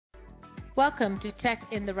Welcome to Tech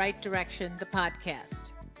in the Right Direction, the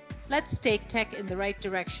podcast. Let's take tech in the right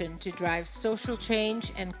direction to drive social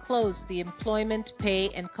change and close the employment, pay,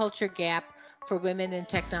 and culture gap for women in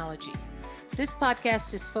technology. This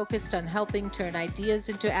podcast is focused on helping turn ideas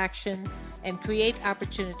into action and create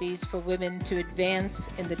opportunities for women to advance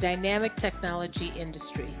in the dynamic technology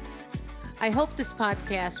industry. I hope this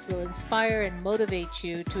podcast will inspire and motivate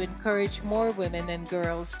you to encourage more women and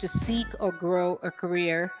girls to seek or grow a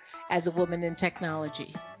career as a woman in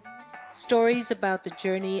technology. Stories about the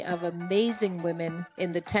journey of amazing women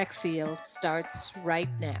in the tech field starts right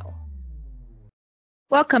now.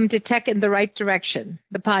 Welcome to Tech in the Right Direction,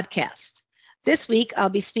 the podcast. This week, I'll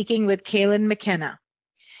be speaking with Kaylin McKenna.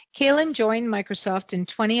 Kaylin joined Microsoft in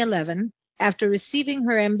 2011 after receiving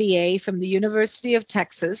her MBA from the University of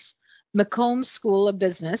Texas, McCombs School of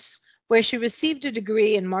Business, where she received a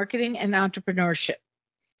degree in marketing and entrepreneurship.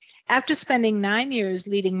 After spending 9 years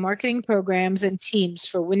leading marketing programs and teams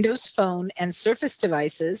for Windows Phone and Surface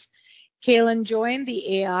devices, Kaylin joined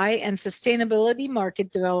the AI and sustainability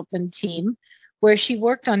market development team, where she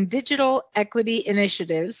worked on digital equity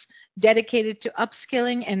initiatives dedicated to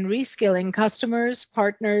upskilling and reskilling customers,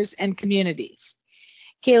 partners, and communities.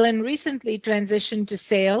 Kaylin recently transitioned to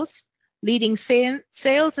sales, leading sales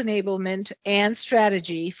enablement and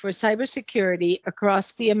strategy for cybersecurity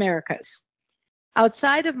across the Americas.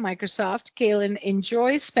 Outside of Microsoft, Kaylin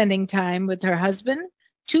enjoys spending time with her husband,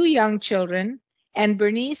 2 young children, and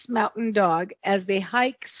Bernese mountain dog as they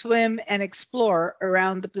hike, swim, and explore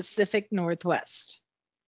around the Pacific Northwest.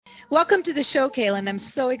 Welcome to the show, Kaylin. I'm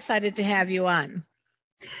so excited to have you on.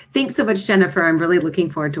 Thanks so much, Jennifer. I'm really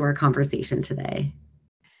looking forward to our conversation today.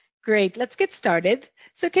 Great. Let's get started.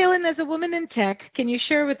 So, Kaylin, as a woman in tech, can you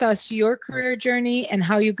share with us your career journey and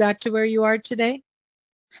how you got to where you are today?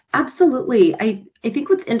 Absolutely. I think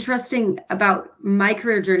what's interesting about my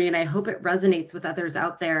career journey, and I hope it resonates with others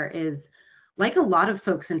out there, is like a lot of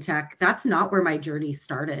folks in tech, that's not where my journey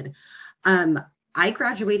started. I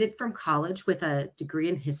graduated from college with a degree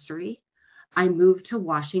in history. I moved to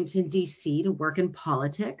Washington, D.C. to work in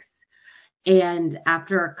politics. And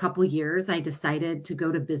after a couple years, I decided to go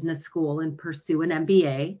to business school and pursue an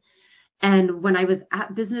MBA. And when I was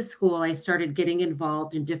at business school, I started getting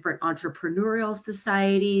involved in different entrepreneurial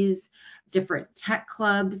societies, different tech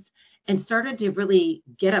clubs, and started to really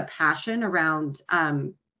get a passion around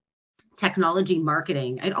technology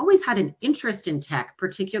marketing. I'd always had an interest in tech,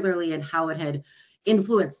 particularly in how it had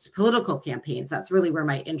influenced political campaigns. That's really where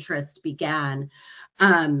my interest began.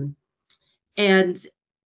 But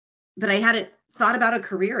I hadn't thought about a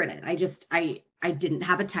career in it. I didn't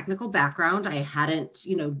have a technical background.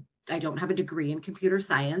 I don't have a degree in computer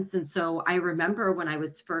science. And so I remember when I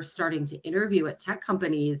was first starting to interview at tech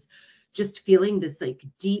companies, just feeling this like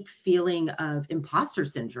deep feeling of imposter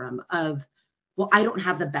syndrome of, well, I don't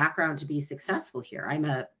have the background to be successful here.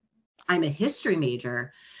 I'm a history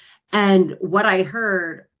major. And what I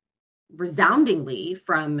heard resoundingly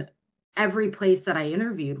from every place that I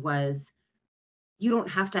interviewed was, you don't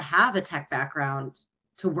have to have a tech background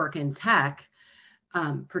to work in tech,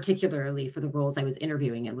 particularly for the roles I was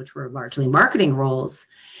interviewing in, which were largely marketing roles.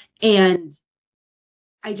 And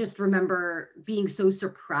I just remember being so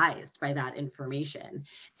surprised by that information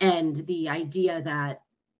and the idea that,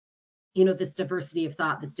 this diversity of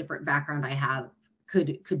thought, this different background I have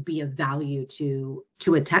could be of value to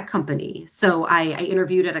a tech company. So I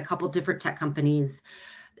interviewed at a couple different tech companies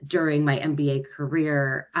during my MBA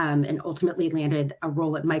career, and ultimately landed a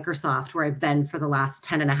role at Microsoft, where I've been for the last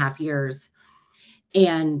 10 and a half years,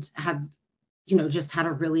 and have, just had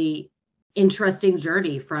a really interesting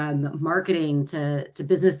journey from marketing to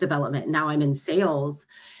business development. Now I'm in sales,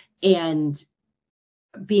 and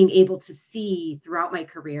being able to see throughout my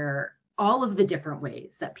career all of the different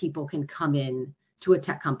ways that people can come in to a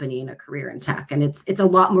tech company and a career in tech. And it's a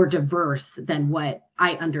lot more diverse than what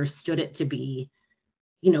I understood it to be,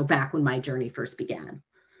 back when my journey first began.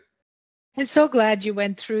 I'm so glad you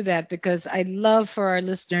went through that, because I'd love for our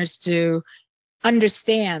listeners to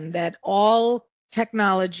understand that all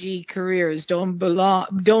technology careers don't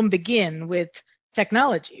begin with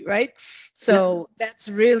technology, right? So That's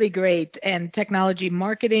really great. And technology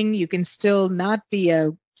marketing, you can still not be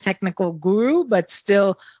a technical guru, but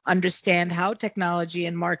still understand how technology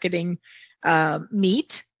and marketing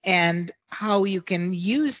meet, and how you can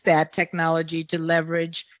use that technology to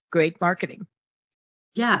leverage great marketing.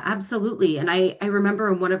 Yeah, absolutely. And I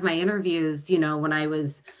remember in one of my interviews, when I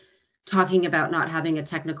was talking about not having a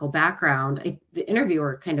technical background, the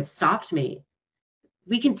interviewer kind of stopped me.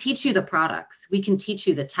 We can teach you the products. We can teach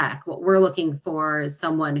you the tech. What we're looking for is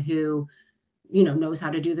someone who knows how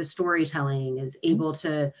to do the storytelling, is able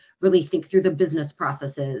to really think through the business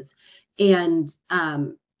processes. And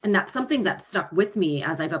that's something that stuck with me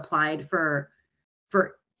as I've applied for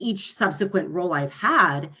each subsequent role I've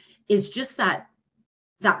had, is just that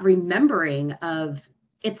remembering of,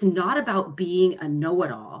 it's not about being a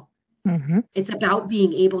know-it-all. Mm-hmm. It's about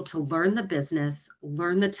being able to learn the business,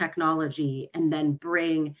 learn the technology, and then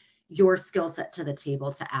bring your skill set to the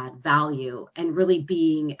table to add value, and really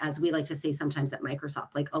being, as we like to say sometimes at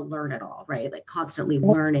Microsoft, like a learn it all, right? Like constantly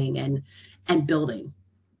learning and building.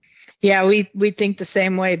 Yeah, we think the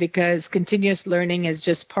same way, because continuous learning is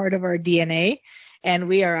just part of our DNA. And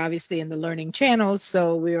we are obviously in the learning channels,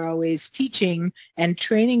 so we're always teaching and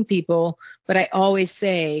training people. But I always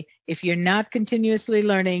say, if you're not continuously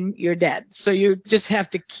learning, you're dead. So you just have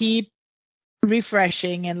to keep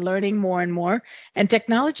refreshing and learning more and more. And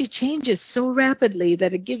technology changes so rapidly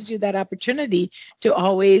that it gives you that opportunity to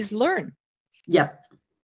always learn. Yep.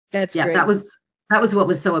 That's Yeah, great. that was what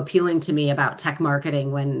was so appealing to me about tech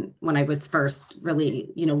marketing when I was first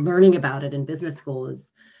really, learning about it in business school,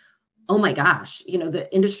 is, oh my gosh, the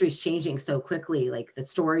industry's changing so quickly. Like the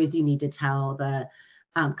stories you need to tell, the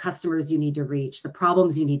customers you need to reach, the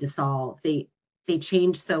problems you need to solve, they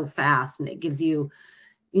change so fast, and it gives you,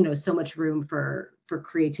 so much room for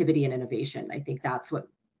creativity and innovation. I think that's what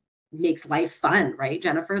makes life fun, right,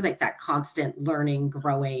 Jennifer? Like that constant learning,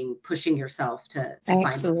 growing, pushing yourself to find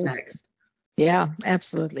what's Absolutely. next. Yeah,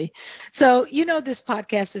 absolutely. So, this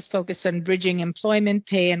podcast is focused on bridging employment,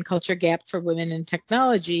 pay, and culture gap for women in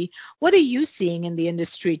technology. What are you seeing in the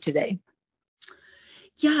industry today?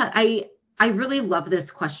 Yeah, I really love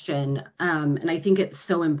this question, and I think it's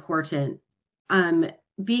so important. Um,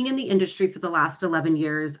 Being in the industry for the last 11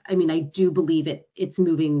 years, I mean, I do believe it's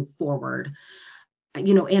moving forward.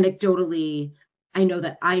 Anecdotally, I know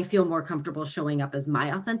that I feel more comfortable showing up as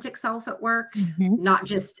my authentic self at work, Mm-hmm. not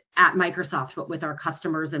just at Microsoft, but with our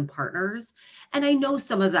customers and partners. And I know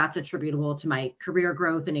some of that's attributable to my career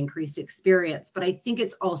growth and increased experience, but I think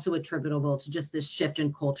it's also attributable to just this shift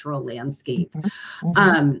in cultural landscape.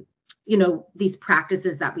 Mm-hmm. These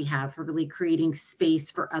practices that we have for really creating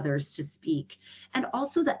space for others to speak, and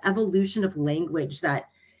also the evolution of language that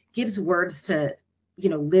gives words to,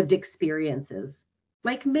 lived experiences,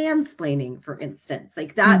 like mansplaining, for instance.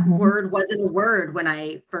 Like that Mm-hmm. word wasn't a word when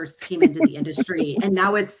I first came into the industry, and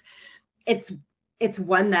now it's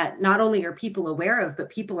one that not only are people aware of, but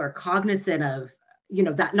people are cognizant of,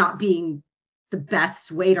 that not being the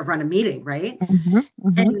best way to run a meeting, right? Mm-hmm.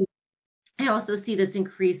 Mm-hmm. And I also see this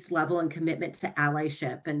increased level and commitment to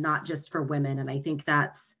allyship, and not just for women. And I think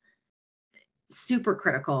that's super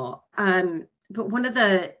critical. But one of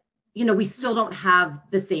the, we still don't have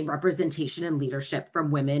the same representation in leadership from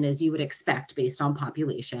women as you would expect based on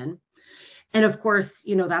population. And of course,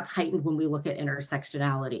 that's heightened when we look at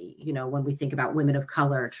intersectionality, when we think about women of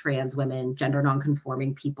color, trans women, gender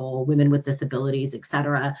nonconforming people, women with disabilities, et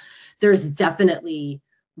cetera. There's definitely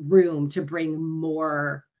room to bring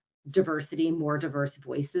more diversity, more diverse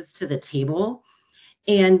voices to the table.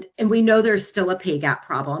 And we know there's still a pay gap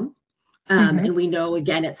problem. Mm-hmm. And we know,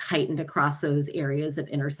 again, it's heightened across those areas of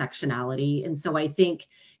intersectionality. And so I think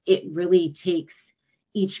it really takes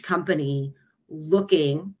each company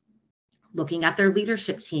looking at their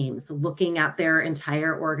leadership teams, looking at their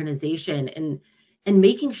entire organization, and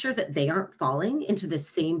making sure that they aren't falling into the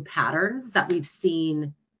same patterns that we've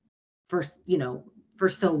seen for, for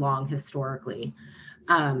so long historically.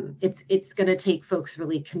 It's going to take folks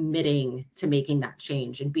really committing to making that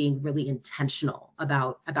change and being really intentional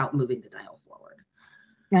about moving the dial forward.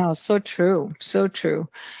 No, so true. So true.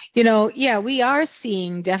 Yeah, we are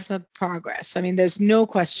seeing definite progress. I mean, there's no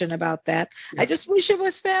question about that. I Yeah. just wish it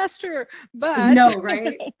was faster, but No,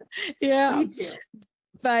 right? yeah. Me too.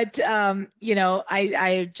 But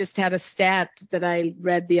I just had a stat that I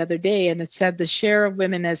read the other day, and it said the share of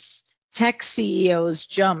women as tech CEOs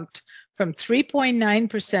jumped from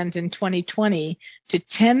 3.9% in 2020 to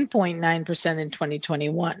 10.9% in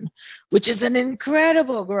 2021, which is an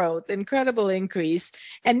incredible growth, incredible increase.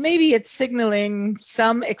 And maybe it's signaling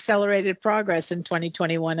some accelerated progress in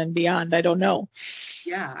 2021 and beyond. I don't know.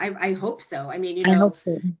 Yeah, I hope so. I mean, I hope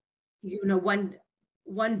so.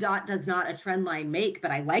 one dot does not a trend line make,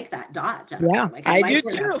 but I like that dot, Jennifer. Yeah, Like I I do like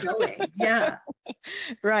where too. that's going. Yeah.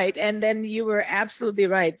 Right. And then you were absolutely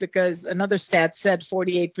right, because another stat said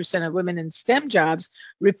 48% of women in STEM jobs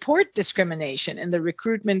report discrimination in the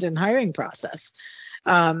recruitment and hiring process.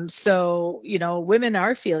 So, women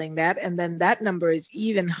are feeling that. And then that number is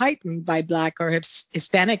even heightened by Black or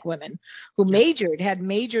Hispanic women who had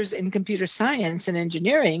majors in computer science and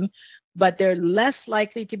engineering, but they're less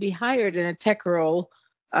likely to be hired in a tech role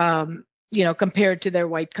compared to their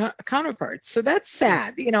white counterparts. So that's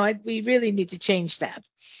sad. We really need to change that.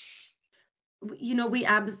 We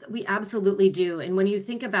absolutely do. And when you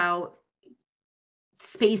think about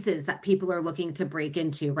spaces that people are looking to break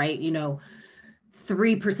into, right? 3%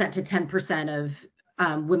 to 10%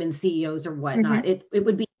 of women CEOs or whatnot. Mm-hmm. It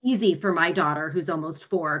would be easy for my daughter, who's almost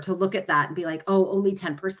 4, to look at that and be like, oh, only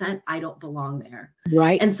 10%, I don't belong there.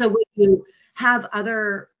 Right. And so when you have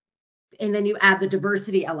and then you add the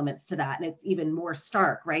diversity elements to that, and it's even more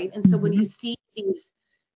stark, right? And so when you see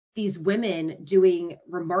these women doing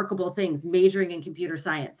remarkable things, majoring in computer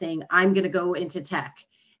science, saying, I'm going to go into tech,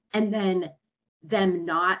 and then them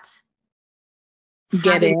not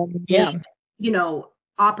get in, yeah,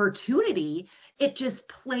 opportunity, it just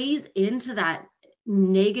plays into that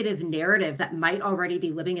negative narrative that might already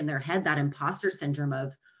be living in their head, that imposter syndrome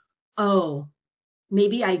of, oh,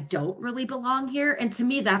 maybe I don't really belong here. And to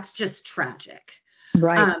me, that's just tragic.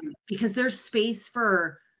 Right. Because there's space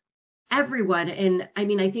for everyone. And I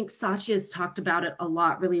mean, I think Satya's talked about it a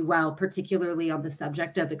lot really well, particularly on the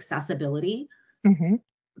subject of accessibility. Mm-hmm.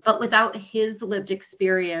 But without his lived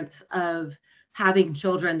experience of having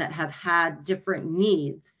children that have had different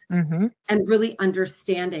needs, and really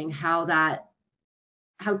understanding how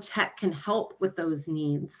tech can help with those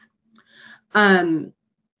needs,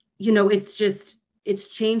 it's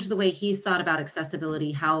changed the way he's thought about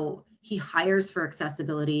accessibility, how he hires for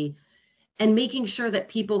accessibility, and making sure that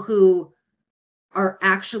people who are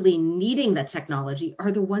actually needing the technology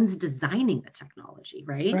are the ones designing the technology,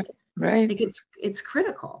 right? Right. Like it's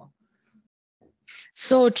critical.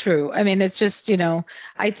 So true. I mean, it's just,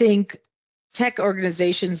 I think tech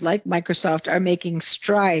organizations like Microsoft are making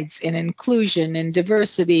strides in inclusion and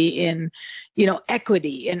diversity, in,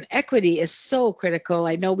 equity. And equity is so critical.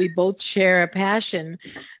 I know we both share a passion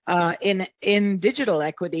in digital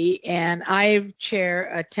equity, and I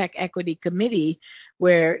chair a tech equity committee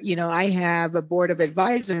where, I have a board of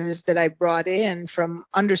advisors that I brought in from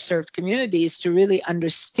underserved communities to really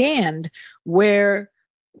understand where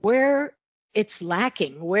it's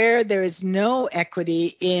lacking, where there is no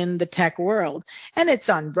equity in the tech world. And it's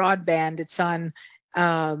on broadband, it's on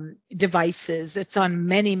devices, it's on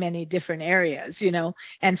many, many different areas,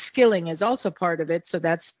 and skilling is also part of it. So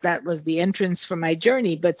that was the entrance for my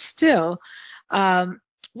journey. But still,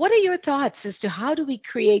 what are your thoughts as to how do we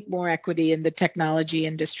create more equity in the technology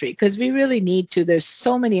industry? Because we really need to. There's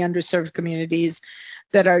so many underserved communities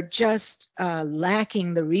that are just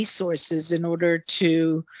lacking the resources in order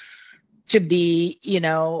to be,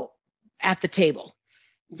 at the table.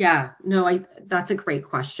 Yeah, no, that's a great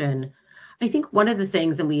question. I think one of the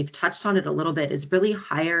things, and we've touched on it a little bit, is really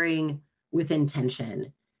hiring with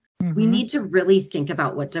intention. We need to really think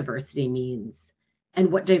about what diversity means and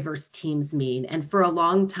what diverse teams mean. And for a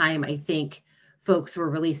long time, I think folks were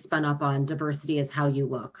really spun up on diversity as how you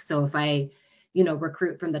look. So if I,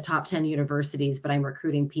 recruit from the top 10 universities, but I'm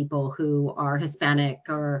recruiting people who are Hispanic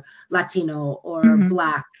or Latino or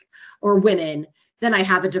Black or women, then I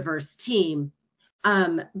have a diverse team.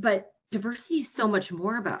 But diversity is so much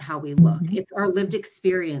more about how we look. It's our lived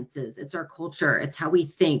experiences, it's our culture, it's how we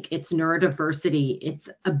think, it's neurodiversity, it's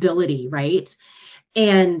ability, right?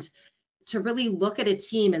 And to really look at a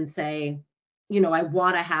team and say, I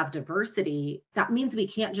want to have diversity, that means we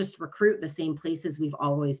can't just recruit the same places we've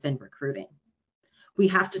always been recruiting. We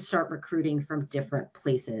have to start recruiting from different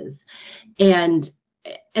places. And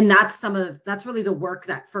that's really the work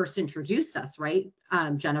that first introduced us, right,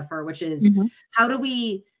 Jennifer, which is how do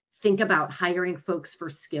we think about hiring folks for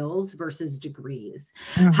skills versus degrees?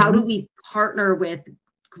 How do we partner with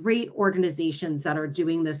great organizations that are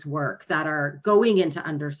doing this work, that are going into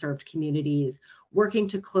underserved communities, working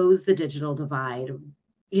to close the digital divide,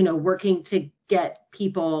 working to get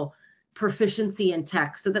people proficiency in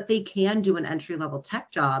tech so that they can do an entry-level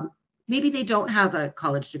tech job. Maybe they don't have a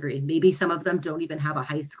college degree. Maybe some of them don't even have a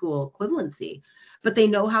high school equivalency, but they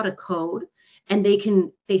know how to code, and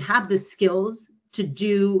they have the skills to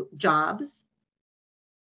do jobs.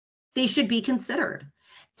 They should be considered.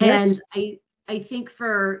 Yes. And I think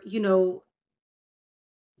for, the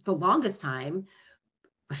longest time,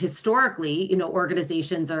 historically,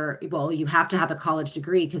 organizations are, well, you have to have a college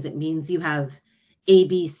degree because it means you have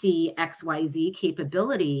ABC, XYZ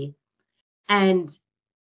capability. And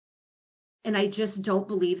I just don't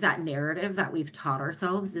believe that narrative that we've taught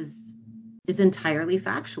ourselves is entirely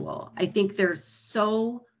factual. I think there's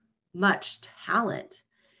so much talent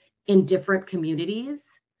in different communities,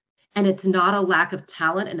 and it's not a lack of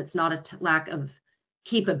talent, and it's not a lack of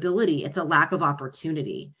capability. It's a lack of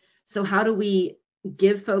opportunity. So how do we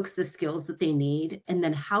give folks the skills that they need? And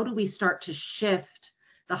then how do we start to shift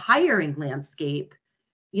the hiring landscape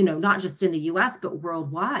not just in the US, but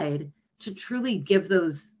worldwide, to truly give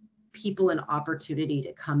those people an opportunity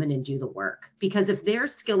to come in and do the work. Because if they're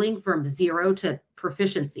skilling from zero to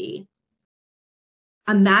proficiency,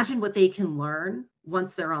 imagine what they can learn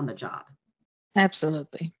once they're on the job.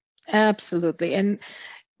 Absolutely. Absolutely. And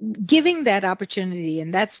giving that opportunity,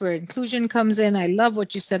 and that's where inclusion comes in. I love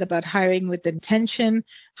what you said about hiring with intention,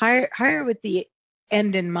 hire with the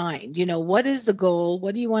end in mind. What is the goal?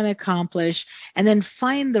 What do you want to accomplish? And then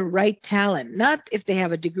find the right talent, not if they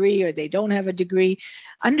have a degree or they don't have a degree.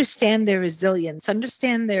 Understand their resilience,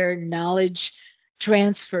 understand their knowledge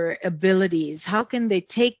transfer abilities. How can they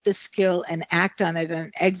take the skill and act on it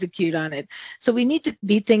and execute on it? So we need to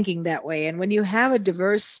be thinking that way. And when you have a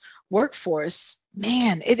diverse workforce,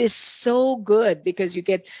 man, it is so good because you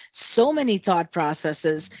get so many thought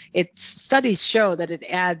processes. Studies show that it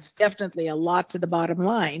adds definitely a lot to the bottom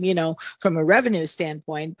line, from a revenue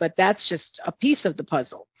standpoint, but that's just a piece of the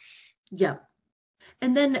puzzle. Yeah.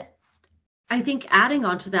 And then I think adding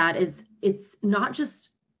on to that is, it's not just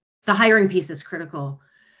the hiring piece is critical,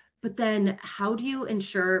 but then how do you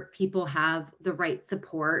ensure people have the right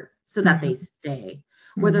support so that they stay?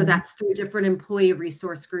 Whether that's through different employee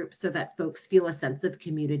resource groups so that folks feel a sense of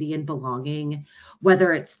community and belonging,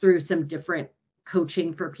 whether it's through some different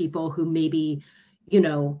coaching for people who maybe,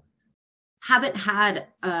 haven't had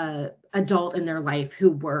a adult in their life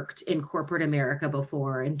who worked in corporate America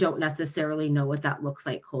before and don't necessarily know what that looks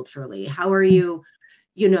like culturally. How are you,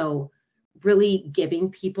 really giving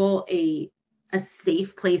people a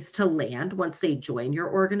safe place to land once they join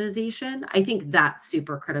your organization? I think that's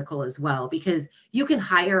super critical as well, because you can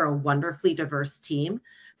hire a wonderfully diverse team,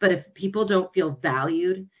 but if people don't feel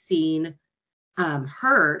valued, seen,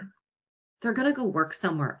 heard, they're going to go work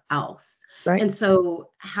somewhere else. Right. And so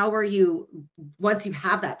how are you, once you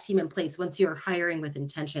have that team in place, once you're hiring with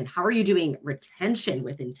intention, how are you doing retention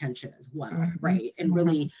with intention as well, right? And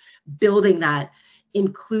really building that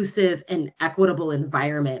inclusive and equitable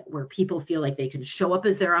environment where people feel like they can show up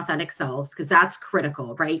as their authentic selves, because that's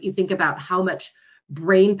critical, right? You think about how much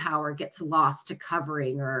brain power gets lost to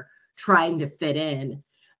covering or trying to fit in.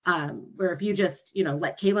 Where if you just,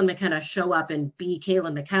 let Kaylin McKenna show up and be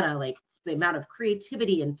Kaylin McKenna, like, the amount of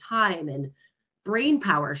creativity and time and brain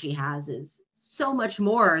power she has is so much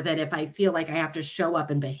more than if I feel like I have to show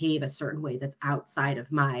up and behave a certain way that's outside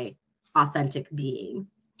of my authentic being.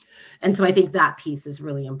 And so I think that piece is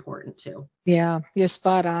really important too. Yeah, you're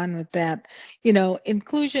spot on with that.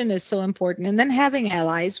 Inclusion is so important. And then having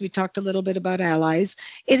allies, we talked a little bit about allies.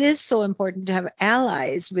 It is so important to have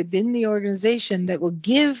allies within the organization that will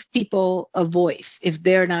give people a voice if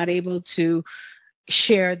they're not able to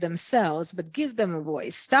share themselves, but give them a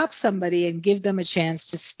voice. Stop somebody and give them a chance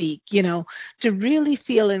to speak, to really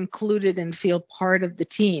feel included and feel part of the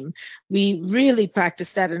team. We really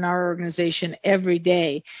practice that in our organization every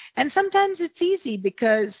day. And sometimes it's easy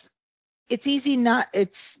because it's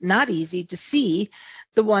not easy to see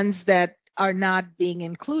the ones that are not being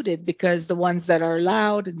included, because the ones that are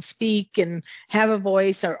loud and speak and have a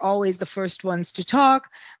voice are always the first ones to talk.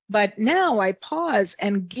 But now I pause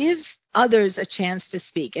and gives others a chance to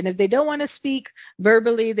speak. And if they don't want to speak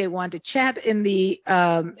verbally, they want to chat in the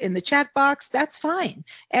chat box, that's fine.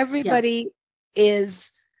 Everybody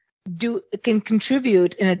can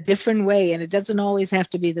contribute in a different way, and it doesn't always have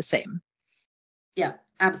to be the same. Yeah,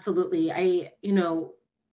 absolutely.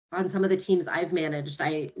 On some of the teams I've managed,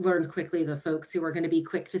 I learned quickly the folks who are going to be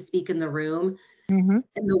quick to speak in the room, and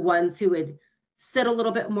the ones who would sit a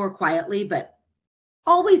little bit more quietly, but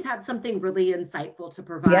always had something really insightful to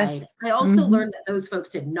provide. Yes. I also learned that those folks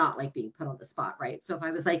did not like being put on the spot, right? So if I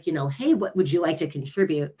was like, hey, what would you like to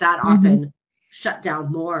contribute? That often shut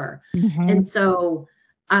down more. And so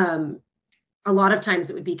a lot of times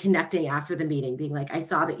it would be connecting after the meeting, being like, I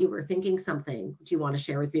saw that you were thinking something. Do you want to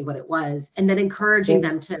share with me what it was? And then encouraging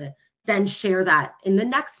them to then share that in the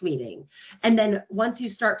next meeting. And then once you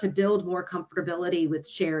start to build more comfortability with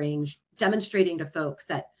sharing, demonstrating to folks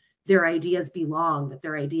that their ideas belong, that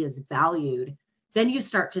their ideas valued, then you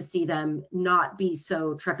start to see them not be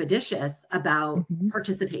so trepidatious about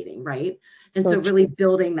participating, right? And so really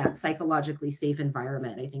building that psychologically safe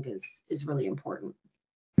environment, I think is really important.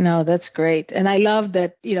 No, that's great. And I love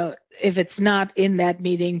that, if it's not in that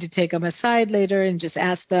meeting, to take them aside later and just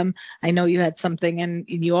ask them. I know you had something, and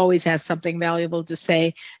you always have something valuable to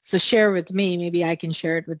say. So share with me. Maybe I can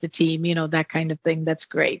share it with the team, that kind of thing. That's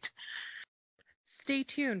great. Stay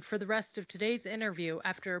tuned for the rest of today's interview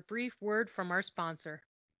after a brief word from our sponsor.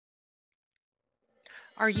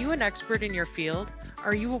 Are you an expert in your field?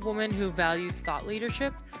 Are you a woman who values thought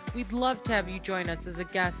leadership? We'd love to have you join us as a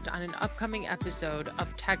guest on an upcoming episode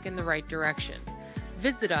of Tech in the Right Direction.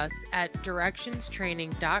 Visit us at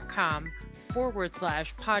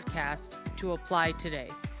directionstraining.com/podcast to apply today.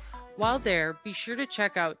 While there, be sure to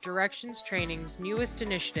check out Directions Training's newest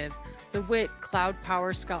initiative, the WIT Cloud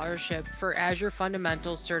Power Scholarship for Azure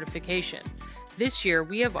Fundamentals Certification. This year,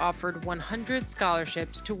 we have offered 100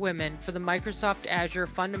 scholarships to women for the Microsoft Azure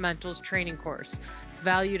Fundamentals Training course,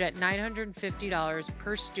 valued at $950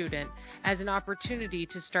 per student, as an opportunity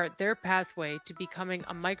to start their pathway to becoming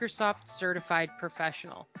a Microsoft certified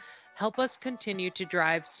professional. Help us continue to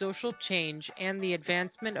drive social change and the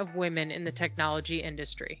advancement of women in the technology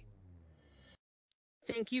industry.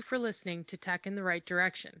 Thank you for listening to Tech in the Right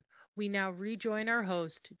Direction. We now rejoin our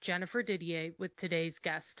host, Jennifer Didier, with today's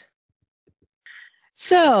guest.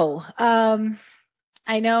 So,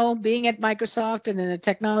 I know being at Microsoft and in a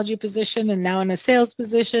technology position and now in a sales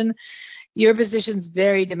position, your position's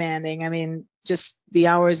very demanding. I mean, just the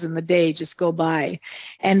hours in the day just go by.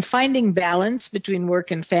 And finding balance between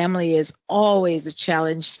work and family is always a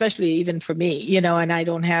challenge, especially even for me, and I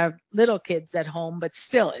don't have little kids at home, but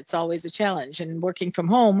still it's always a challenge. And working from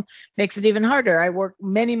home makes it even harder. I work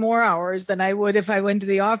many more hours than I would if I went to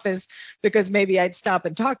the office, because maybe I'd stop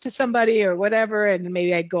and talk to somebody or whatever, and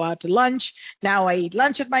maybe I'd go out to lunch. Now I eat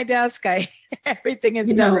lunch at my desk. Everything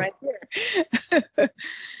is done right here.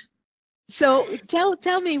 So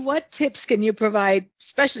tell me, what tips can you provide,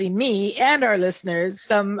 especially me and our listeners,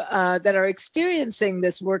 some that are experiencing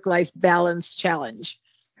this work-life balance challenge?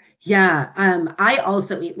 Yeah, I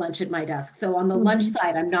also eat lunch at my desk. So on the lunch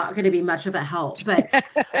side, I'm not going to be much of a help. But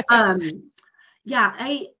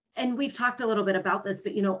yeah, and we've talked a little bit about this,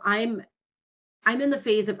 but I'm in the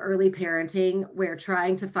phase of early parenting where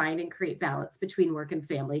trying to find and create balance between work and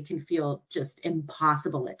family can feel just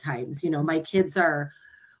impossible at times. My kids are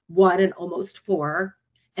 1 and almost 4,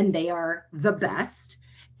 and they are the best.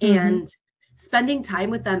 And spending time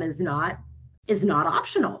with them is not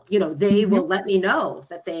optional. They will let me know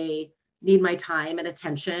that they need my time and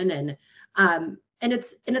attention, and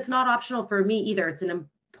it's not optional for me either. It's an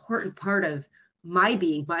important part of my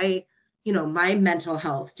being, my mental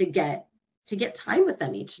health, to get time with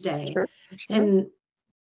them each day. Sure. And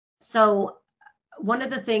so one of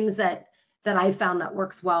the things that I found that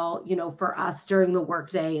works well, for us during the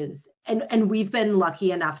workday is, and we've been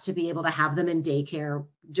lucky enough to be able to have them in daycare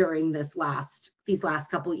during these last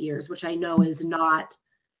couple of years, which I know is not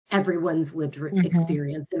everyone's lived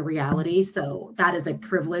experience in reality. So that is a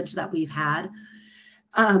privilege that we've had,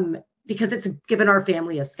 because it's given our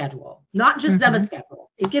family a schedule, not just them a schedule.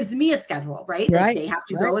 It gives me a schedule, right? Like they have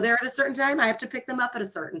to go there at a certain time. I have to pick them up at a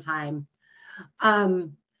certain time. But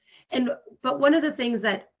one of the things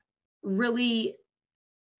that really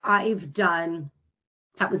I've done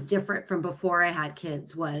that was different from before I had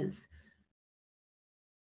kids was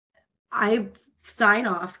I sign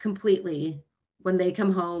off completely when they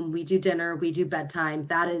come home. We do dinner, we do bedtime.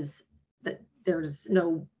 That there's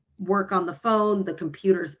no work on the phone, the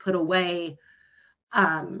computer's put away,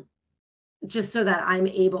 just so that I'm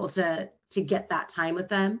able to get that time with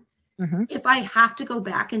them. If I have to go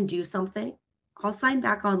back and do something, I'll sign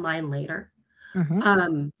back online later.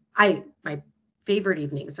 My favorite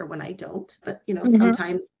evenings are when I don't, but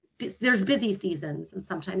sometimes there's busy seasons and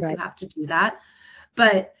sometimes you have to do that.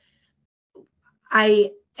 But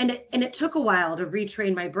it took a while to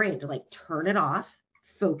retrain my brain to like turn it off,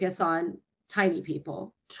 focus on tiny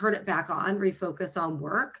people, turn it back on, refocus on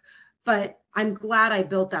work. But I'm glad I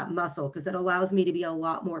built that muscle, because it allows me to be a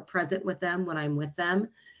lot more present with them when I'm with them.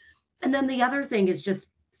 And then the other thing is just,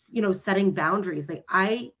 setting boundaries. Like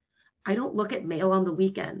I don't look at mail on the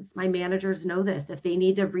weekends. My managers know this. If they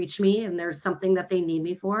need to reach me and there's something that they need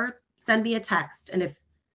me for, send me a text. And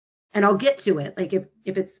I'll get to it. Like if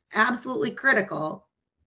it's absolutely critical,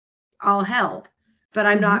 I'll help. But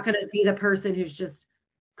I'm not going to be the person who's just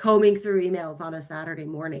combing through emails on a Saturday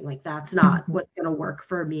morning. Like that's not what's going to work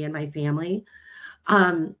for me and my family.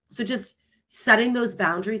 So just setting those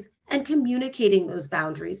boundaries and communicating those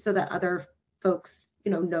boundaries so that other folks,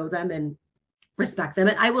 know them and respect them.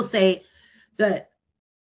 And I will say that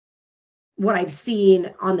what I've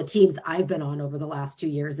seen on the teams I've been on over the last 2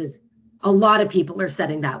 years is a lot of people are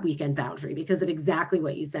setting that weekend boundary because of exactly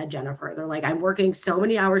what you said, Jennifer. They're like, I'm working so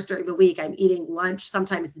many hours during the week. I'm eating lunch,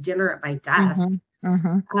 sometimes dinner at my desk.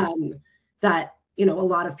 That, a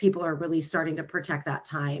lot of people are really starting to protect that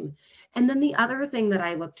time. And then the other thing that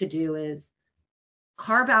I look to do is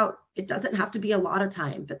carve out, it doesn't have to be a lot of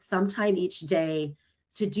time, but sometime each day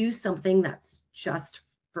to do something that's just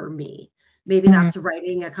for me. Maybe that's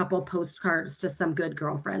writing a couple postcards to some good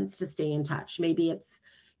girlfriends to stay in touch. Maybe it's,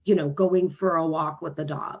 going for a walk with the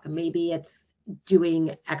dog. Maybe it's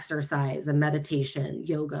doing exercise and meditation,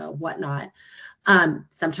 yoga, whatnot.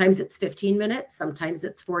 Sometimes it's 15 minutes, sometimes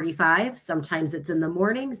it's 45, sometimes it's in the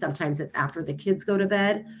morning, sometimes it's after the kids go to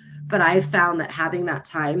bed. But I've found that having that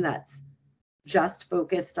time that's just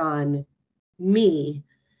focused on me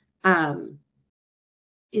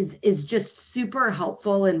is just super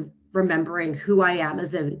helpful in remembering who I am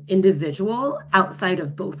as an individual outside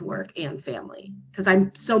of both work and family. Because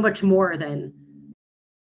I'm so much more than,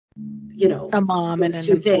 A mom and those an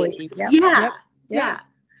two things. employee. Yep, Yeah. yep, yep. Yeah.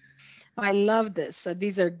 I love this. So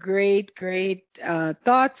these are great, great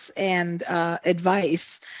thoughts and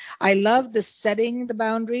advice. I love the setting the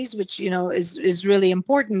boundaries, which is really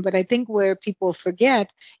important. But I think where people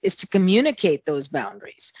forget is to communicate those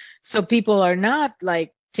boundaries, so people are not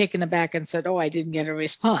like taken aback and said, "Oh, I didn't get a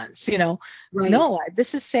response." Right. No,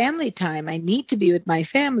 this is family time. I need to be with my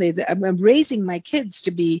family. I'm raising my kids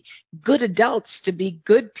to be good adults, to be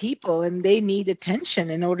good people, and they need attention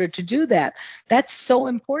in order to do that. That's so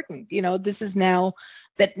important. This is now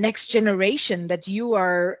that next generation that you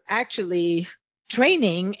are actually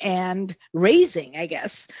training and raising, I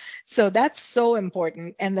guess. So that's so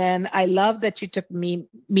important. And then I love that you took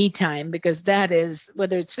me time, because that is,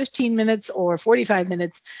 whether it's 15 minutes or 45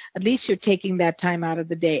 minutes, at least you're taking that time out of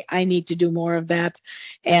the day. I need to do more of that.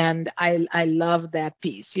 And I love that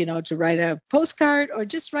piece, to write a postcard or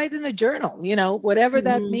just write in a journal, whatever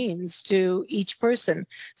that Mm-hmm. means to each person.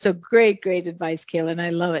 So great, great advice, Kaylin. I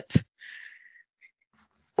love it.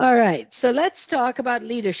 All right, so let's talk about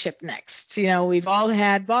leadership next. We've all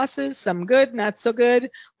had bosses, some good, not so good.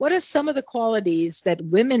 What are some of the qualities that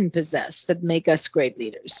women possess that make us great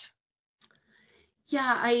leaders?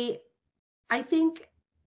 Yeah, I think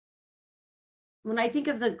when I think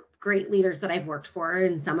of the great leaders that I've worked for,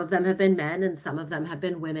 and some of them have been men and some of them have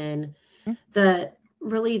been women,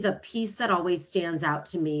 the piece that always stands out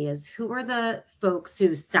to me is, who are the folks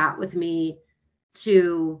who sat with me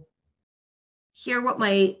to hear what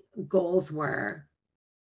my goals were,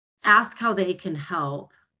 ask how they can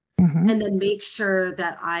help, Mm-hmm. and then make sure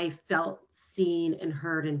that I felt seen and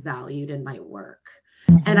heard and valued in my work.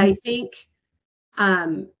 And Mm-hmm. I think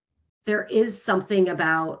um, there is something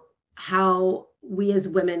about how we as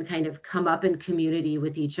women kind of come up in community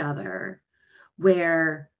with each other,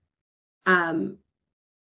 where um,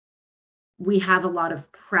 we have a lot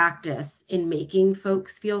of practice in making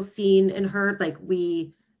folks feel seen and heard. Like,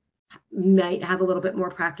 we might have a little bit more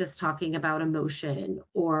practice talking about emotion,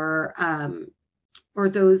 or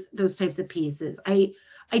those types of pieces. I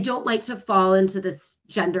don't like to fall into this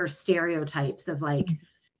gender stereotypes of like,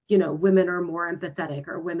 women are more empathetic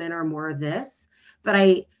or women are more this. But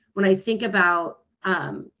when I think about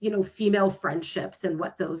female friendships and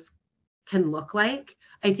what those can look like,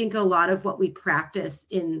 I think a lot of what we practice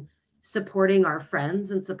in supporting our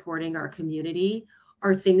friends and supporting our community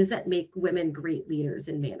are things that make women great leaders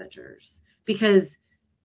and managers, because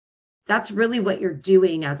that's really what you're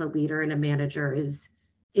doing as a leader and a manager, is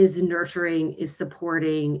nurturing, is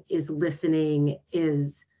supporting, is listening,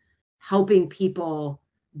 is helping people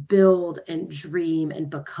build and dream and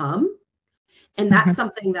become. And that's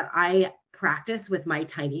something that I practice with my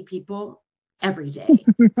tiny people every day.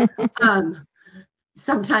 um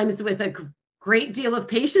Sometimes with a great deal of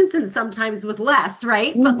patience and sometimes with less,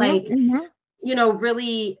 right? But Mm-hmm. like, Mm-hmm.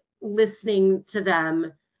 really listening to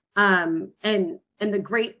them. And the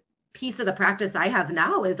great piece of the practice I have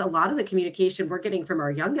now is, a lot of the communication we're getting from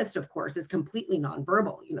our youngest, of course, is completely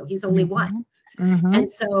nonverbal. He's only one. Mm-hmm. Mm-hmm.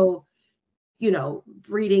 And so,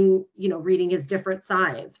 reading his different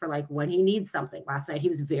signs for like when he needs something. Last night he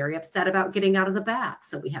was very upset about getting out of the bath,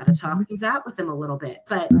 so we had to talk through that with him a little bit.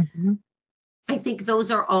 But Mm-hmm. I think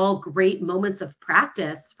those are all great moments of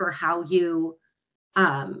practice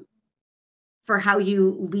um, for how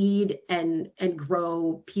you lead and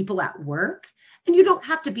grow people at work. And you don't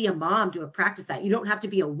have to be a mom to have practiced that. You don't have to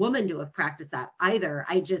be a woman to have practiced that either.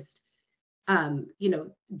 I just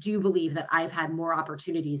do believe that I've had more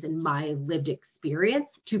opportunities in my lived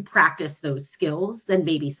experience to practice those skills than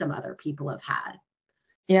maybe some other people have had.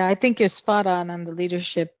 Yeah, I think you're spot on the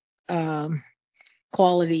leadership um,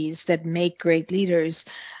 qualities that make great leaders.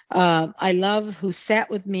 I love who sat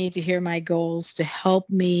with me to hear my goals, to help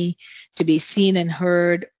me to be seen and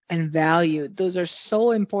heard and valued. Those are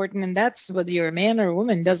so important. And that's whether you're a man or a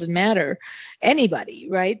woman, doesn't matter. Anybody,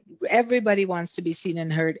 right? Everybody wants to be seen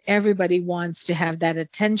and heard. Everybody wants to have that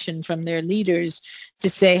attention from their leaders to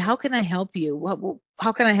say, how can I help you?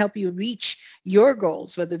 How can I help you reach your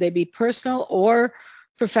goals, whether they be personal or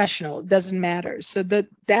professional, doesn't matter. So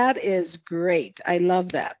that is great. I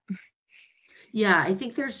love that. Yeah, I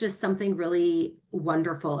think there's just something really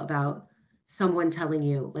wonderful about someone telling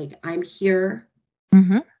you, like, I'm here.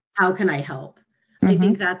 Mm-hmm. How can I help? I Mm-hmm.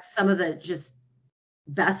 think that's some of the just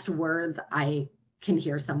best words I can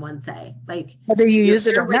hear someone say. Like, whether you you're use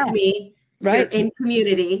it here or with not, me, you're right? in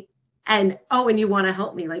community, and you want to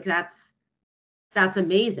help me. Like, that's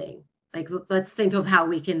amazing. Like, let's think of how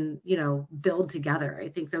we can, build together. I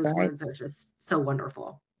think those Right. words are just so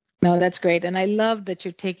wonderful. No, that's great. And I love that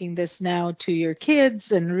you're taking this now to your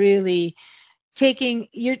kids and really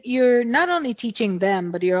you're not only teaching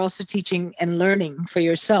them, but you're also teaching and learning for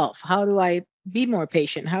yourself. How do I be more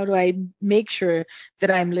patient? How do I make sure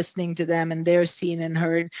that I'm listening to them and they're seen and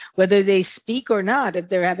heard, whether they speak or not, if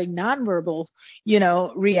they're having nonverbal,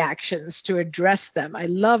 reactions, to address them. I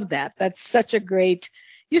love that.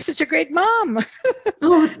 You're such a great mom.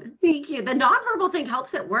 Oh, thank you. The nonverbal thing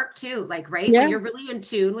helps at work too. Like, right? When Yeah. you're really in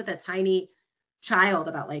tune with a tiny child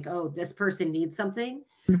about, like, oh, this person needs something.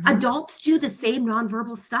 Mhm. Adults do the same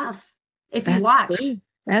nonverbal stuff if you That's watch, true.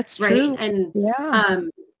 That's right? true. Yeah.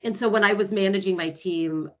 And so when I was managing my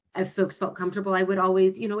team, if folks felt comfortable, I would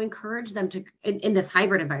always, encourage them to, in this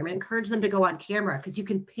hybrid environment, encourage them to go on camera, because you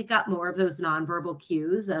can pick up more of those nonverbal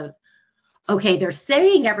cues of, okay, they're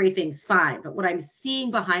saying everything's fine, but what I'm seeing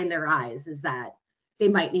behind their eyes is that they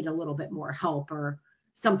might need a little bit more help, or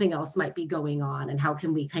something else might be going on. And how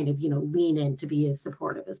can we kind of, lean in to be as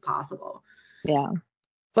supportive as possible? Yeah.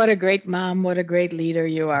 What a great mom. What a great leader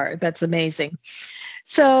you are. That's amazing.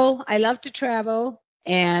 So I love to travel,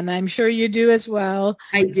 and I'm sure you do as well.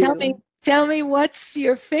 I Tell me, do. tell me what's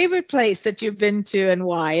your favorite place that you've been to and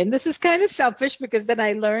why? And this is kind of selfish because then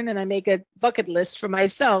I learn and I make a bucket list for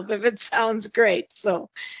myself if it sounds great. So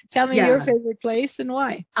tell me your Yeah. favorite place and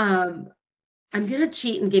why. I'm going to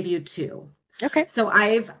cheat and give you two. Okay. So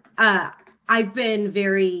I've been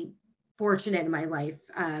very fortunate in my life,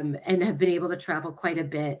 and have been able to travel quite a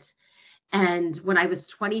bit. And when I was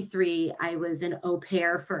 23, I was an au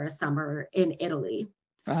pair for a summer in Italy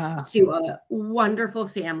Ah. to a wonderful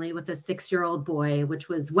family with a 6-year-old boy, which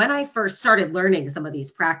was when I first started learning some of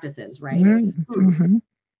these practices, right? Mm-hmm.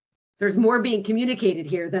 There's more being communicated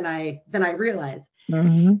here than I realized.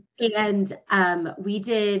 Mm-hmm. And we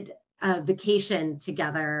did a vacation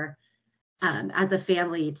together, as a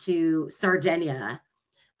family, to Sardinia,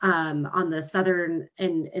 on the southern,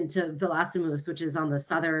 and into Villasemus, which is on the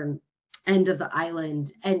southern end of the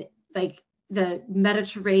island. And, like, the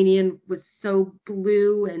Mediterranean was so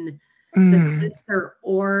blue, and the Mm. cliffs are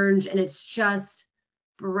orange, and it's just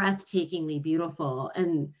breathtakingly beautiful.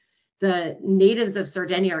 And the natives of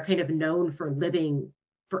Sardinia are kind of known for living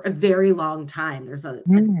for a very long time. There's a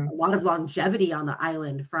Mm. lot of longevity on the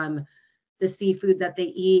island, from the seafood that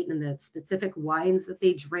they eat and the specific wines that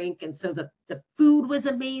they drink. And so the food was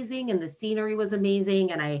amazing and the scenery was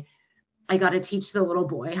amazing. And I got to teach the little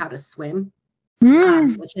boy how to swim,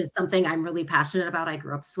 Mm. which is something I'm really passionate about. I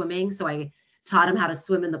grew up swimming, so I taught him how to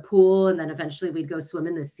swim in the pool, and then eventually we'd go swim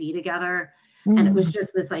in the sea together. And it was Mm.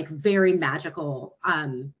 just this, like, very magical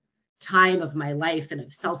time of my life and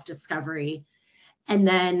of self-discovery. And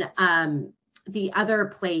then the other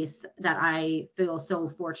place that I feel so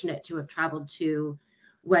fortunate to have traveled to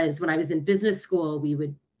was when I was in business school. We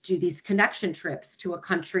would do these connection trips to a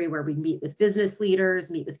country where we meet with business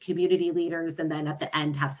leaders, meet with community leaders, and then at the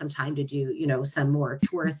end have some time to do, some more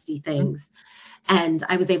touristy things. And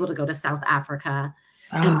I was able to go to South Africa,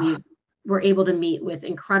 and Ah. we were able to meet with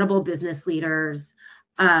incredible business leaders.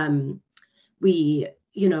 We,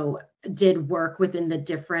 did work within the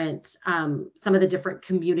different, some of the different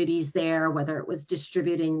communities there, whether it was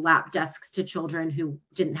distributing lap desks to children who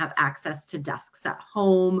didn't have access to desks at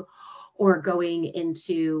home, or going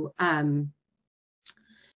into,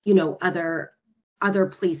 other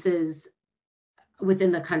places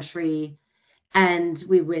within the country. And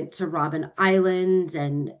we went to Robben Island,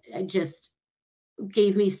 and it just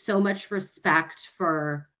gave me so much respect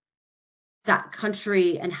for that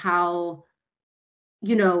country, and how,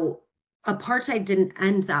 apartheid didn't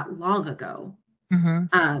end that long ago.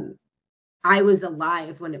 Mm-hmm. I was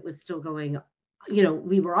alive when it was still going,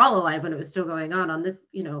 we were all alive when it was still going on this,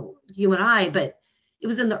 you and I, but it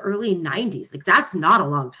was in the early 90s. Like, that's not a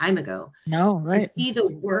long time ago. No, To right. see the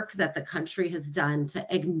work that the country has done to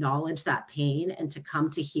acknowledge that pain and to come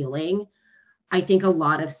to healing, I think a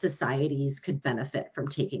lot of societies could benefit from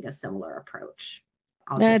taking a similar approach.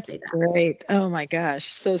 I'll just That's say that. great. Oh my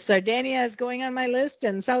gosh. So Sardinia is going on my list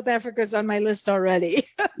and South Africa is on my list already.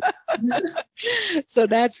 So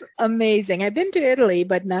that's amazing. I've been to Italy,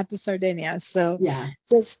 but not to Sardinia. So Yeah,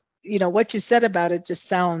 just, what you said about it just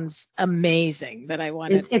sounds amazing that I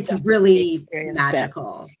want to it's definitely really experience that.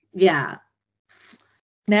 magical. Yeah.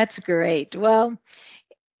 That's great. Well,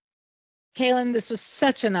 Kaylin, this was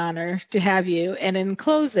such an honor to have you. And in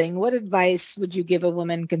closing, what advice would you give a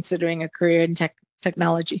woman considering a career in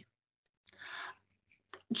technology?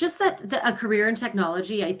 just that a career in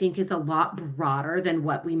technology, I think, is a lot broader than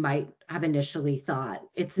what we might have initially thought.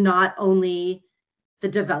 It's not only the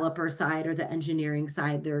developer side or the engineering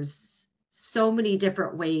side. There's so many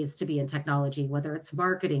different ways to be in technology, whether it's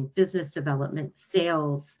marketing, business development,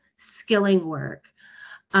 sales, skilling work.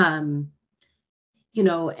 Um,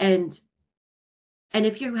 and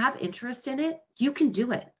if you have interest in it, you can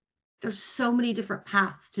do it. There's so many different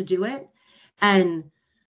paths to do it. And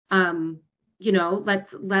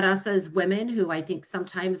let us as women, who I think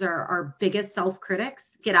sometimes are our biggest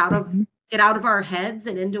self-critics, get out of our heads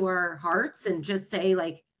and into our hearts and just say,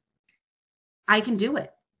 like, I can do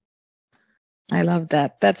it. I love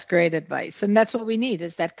that. That's great advice. And that's what we need,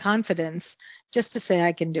 is that confidence just to say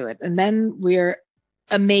I can do it. And then we're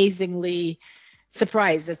amazingly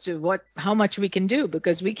surprised as to how much we can do,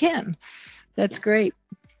 because we can. That's great.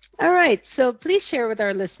 All right. So please share with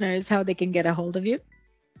our listeners how they can get a hold of you.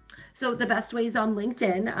 So the best way is on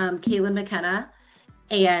LinkedIn, Kaylin McKenna.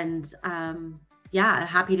 And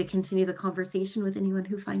happy to continue the conversation with anyone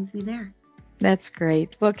who finds me there. That's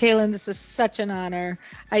great. Well, Kaylin, this was such an honor.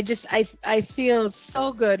 I feel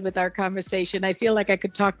so good with our conversation. I feel like I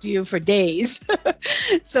could talk to you for days.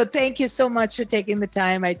 So thank you so much for taking the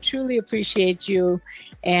time. I truly appreciate you,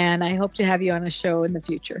 and I hope to have you on a show in the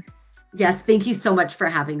future. Yes, thank you so much for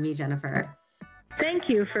having me, Jennifer. Thank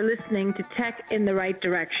you for listening to Tech in the Right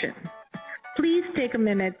Direction. Please take a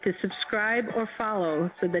minute to subscribe or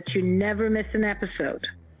follow so that you never miss an episode.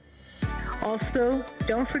 Also,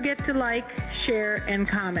 don't forget to like, share, and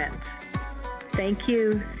comment. Thank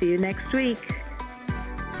you. See you next week.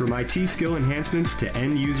 From IT skill enhancements to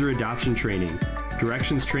end-user adoption training,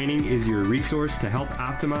 Directions Training is your resource to help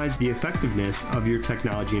optimize the effectiveness of your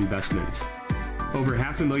technology investments. Over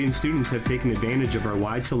 500,000 students have taken advantage of our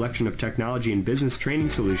wide selection of technology and business training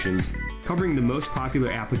solutions, covering the most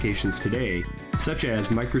popular applications today, such as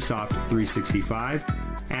Microsoft 365,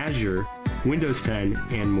 Azure, Windows 10,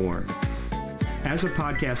 and more. As a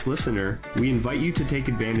podcast listener, we invite you to take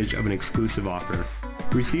advantage of an exclusive offer.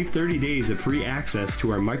 Receive 30 days of free access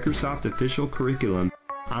to our Microsoft official curriculum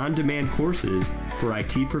on-demand courses for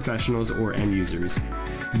IT professionals or end users.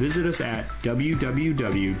 Visit us at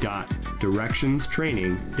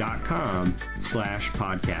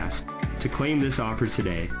www.directionstraining.com/podcast to claim this offer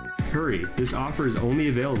today. Hurry, this offer is only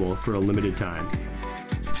available for a limited time.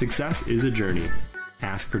 Success is a journey.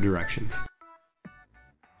 Ask for directions.